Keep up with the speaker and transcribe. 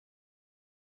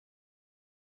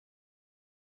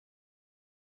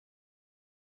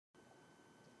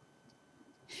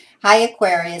Hi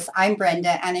Aquarius, I'm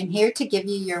Brenda and I'm here to give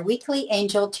you your weekly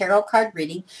angel tarot card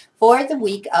reading for the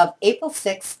week of April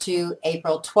 6th to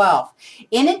April 12th.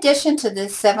 In addition to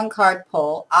this 7-card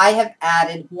pull, I have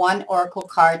added one oracle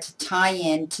card to tie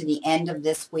in to the end of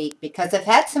this week because I've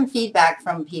had some feedback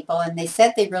from people and they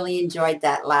said they really enjoyed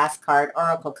that last card,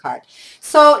 oracle card.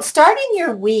 So starting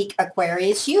your week,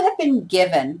 Aquarius, you have been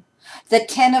given the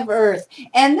 10 of Earth.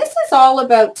 And this is all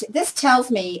about, this tells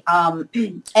me,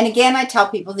 and again, I tell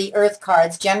people the Earth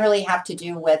cards generally have to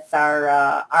do with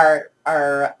our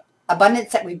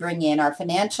abundance that we bring in, our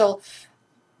financial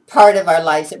part of our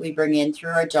lives that we bring in through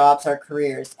our jobs, our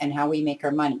careers, and how we make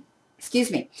our money.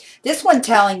 Excuse me. This one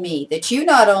telling me that you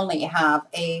not only have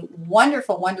a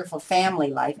wonderful, wonderful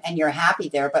family life and you're happy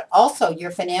there, but also your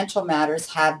financial matters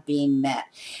have been met.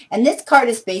 And this card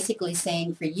is basically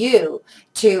saying for you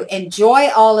to enjoy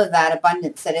all of that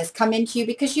abundance that has come into you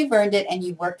because you've earned it and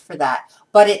you worked for that.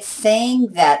 But it's saying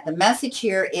that the message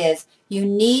here is you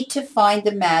need to find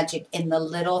the magic in the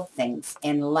little things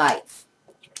in life.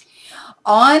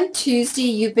 On Tuesday,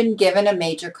 you've been given a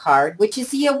major card, which is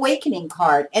the Awakening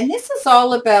card. And this is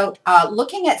all about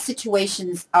looking at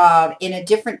situations in a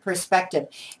different perspective.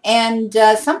 And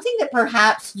something that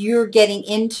perhaps you're getting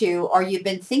into or you've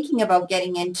been thinking about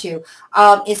getting into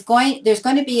there's going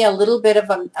to be a little bit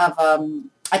of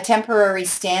a temporary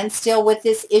standstill with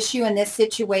this issue and this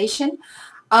situation.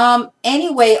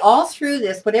 Anyway, all through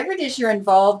this, whatever it is you're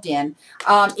involved in,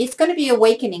 it's going to be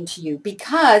awakening to you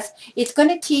because it's going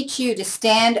to teach you to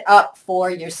stand up for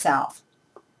yourself.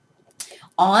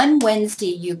 On Wednesday,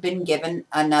 you've been given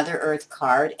another Earth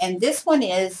card, and this one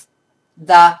is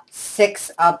the Six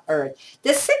of Earth.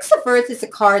 The Six of Earth is a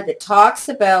card that talks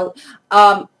about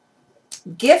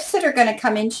gifts that are going to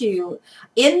come into you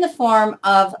in the form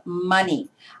of money,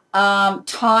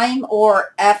 time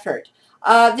or effort.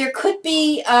 There could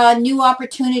be new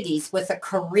opportunities with a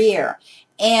career.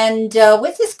 And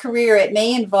with this career, it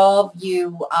may involve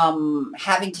you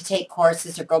having to take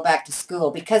courses or go back to school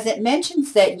because it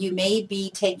mentions that you may be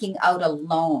taking out a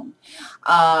loan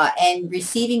and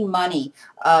receiving money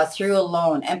through a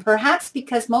loan. And perhaps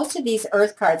because most of these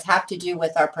Earth cards have to do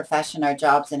with our profession, our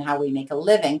jobs, and how we make a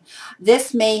living,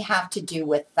 this may have to do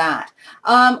with that.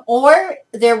 Or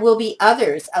there will be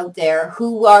others out there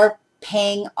who are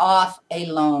paying off a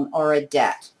loan or a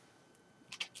debt.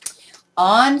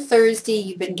 On Thursday,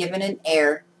 you've been given an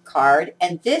Air card,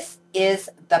 and this is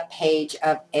the Page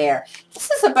of Air. This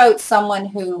is about someone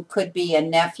who could be a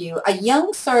nephew, a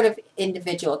young sort of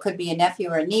individual. It could be a nephew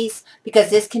or a niece because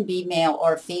this can be male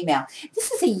or female.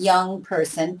 This is a young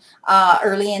person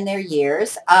early in their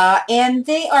years, and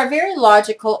they are very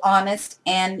logical, honest,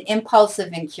 and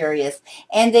impulsive and curious,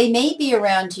 and they may be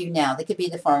around you now. They could be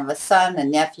the form of a son, a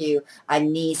nephew, a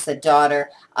niece, a daughter,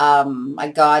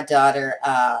 a goddaughter,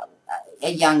 a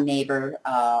young neighbor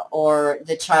or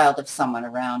the child of someone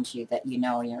around you that you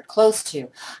know you're close to.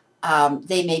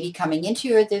 They may be coming into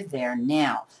you or they're there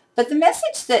now. But the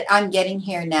message that I'm getting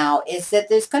here now is that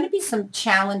there's going to be some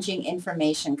challenging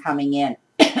information coming in.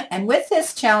 And with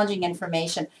this challenging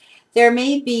information, there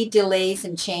may be delays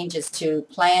and changes to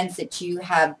plans that you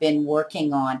have been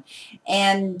working on.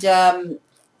 And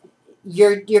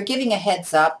you're giving a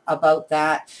heads up about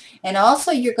that, and also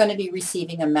you're going to be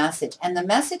receiving a message, and the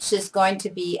message is going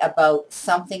to be about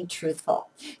something truthful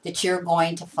that you're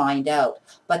going to find out,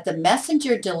 but the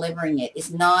messenger delivering it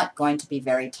is not going to be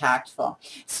very tactful.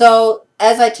 So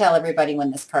as I tell everybody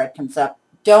when this card comes up,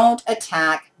 don't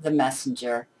attack the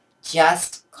messenger,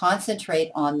 just concentrate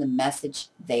on the message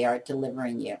they are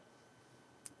delivering you.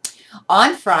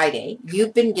 On Friday,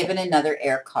 you've been given another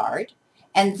Air card.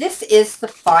 And this is the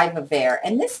Five of Air.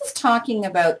 And this is talking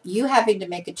about you having to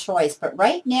make a choice. But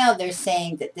right now they're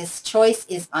saying that this choice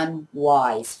is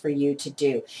unwise for you to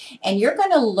do. And you're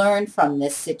going to learn from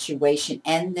this situation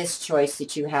and this choice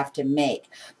that you have to make.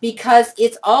 Because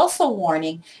it's also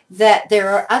warning that there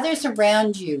are others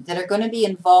around you that are going to be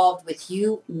involved with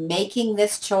you making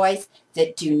this choice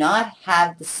that do not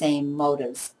have the same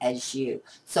motives as you.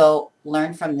 So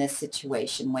learn from this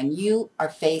situation when you are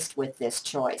faced with this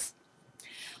choice.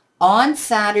 On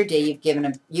Saturday,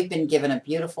 you've been given a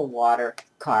beautiful water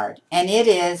card, and it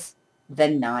is the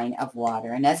Nine of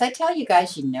Water. And as I tell you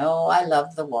guys, you know I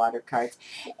love the water cards,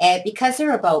 and because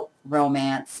they're about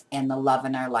romance and the love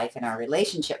in our life and our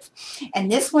relationships.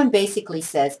 And this one basically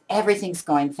says everything's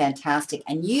going fantastic.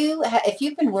 And if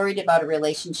you've been worried about a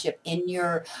relationship in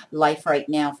your life right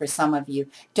now, for some of you,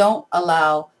 don't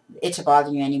allow it to bother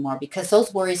you anymore, because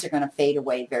those worries are going to fade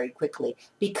away very quickly,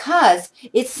 because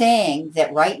it's saying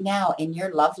that right now in your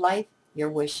love life, your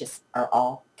wishes are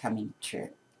all coming true.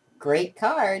 Great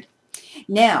card.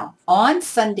 Now, on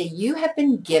Sunday, you have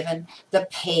been given the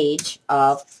Page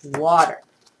of Water.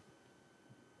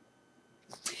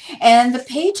 And the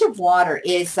Page of Water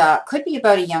is could be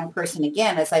about a young person.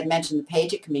 Again, as I've mentioned, the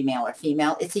page, it can be male or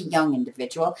female. It's a young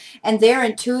individual, and they're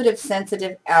intuitive,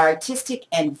 sensitive, artistic,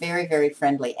 and very, very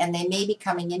friendly. And they may be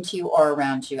coming into you or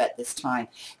around you at this time.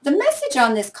 The message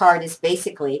on this card is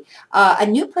basically a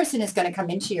new person is going to come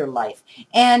into your life,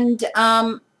 and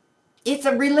it's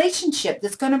a relationship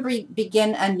that's going to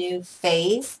begin a new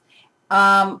phase.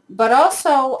 But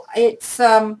also, it's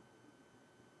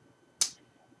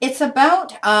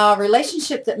about a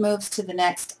relationship that moves to the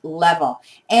next level.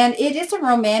 And it is a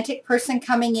romantic person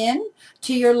coming in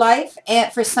to your life,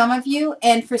 and for some of you.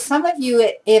 And for some of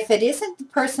you, if it isn't the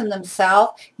person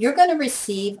themselves, you're going to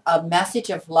receive a message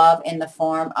of love in the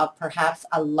form of perhaps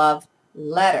a love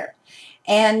letter.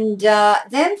 And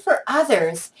then for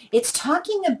others, it's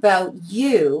talking about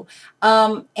you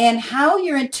and how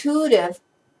your intuitive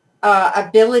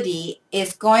ability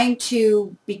is going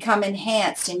to become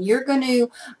enhanced, and you're going to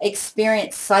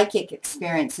experience psychic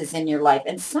experiences in your life.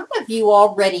 And some of you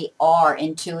already are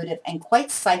intuitive and quite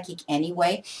psychic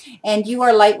anyway, and you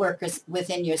are light workers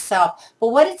within yourself. But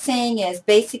what it's saying is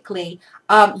basically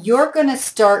you're going to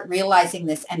start realizing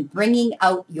this and bringing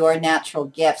out your natural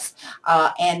gifts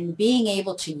and being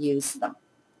able to use them.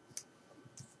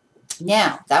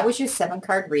 Now, that was your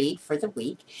 7-card read for the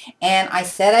week, and I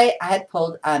said I had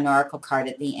pulled an oracle card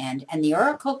at the end, and the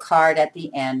oracle card at the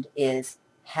end is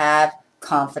Have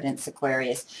Confidence,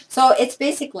 Aquarius. So it's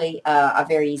basically a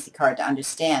very easy card to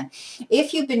understand.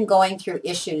 If you've been going through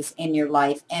issues in your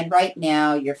life, and right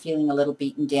now you're feeling a little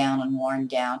beaten down and worn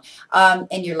down,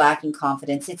 and you're lacking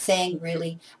confidence, it's saying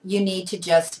really you need to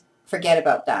just forget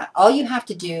about that. All you have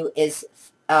to do is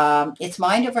it's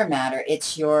mind over matter.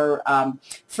 It's your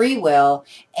free will,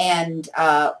 and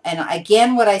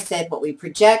again, what I said, what we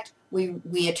project,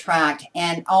 we attract,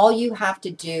 and all you have to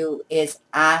do is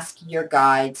ask your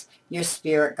guides, your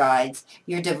spirit guides,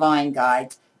 your divine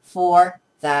guides for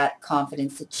that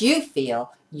confidence that you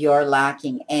feel you're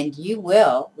lacking, and you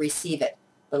will receive it.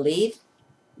 Believe,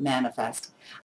 manifest.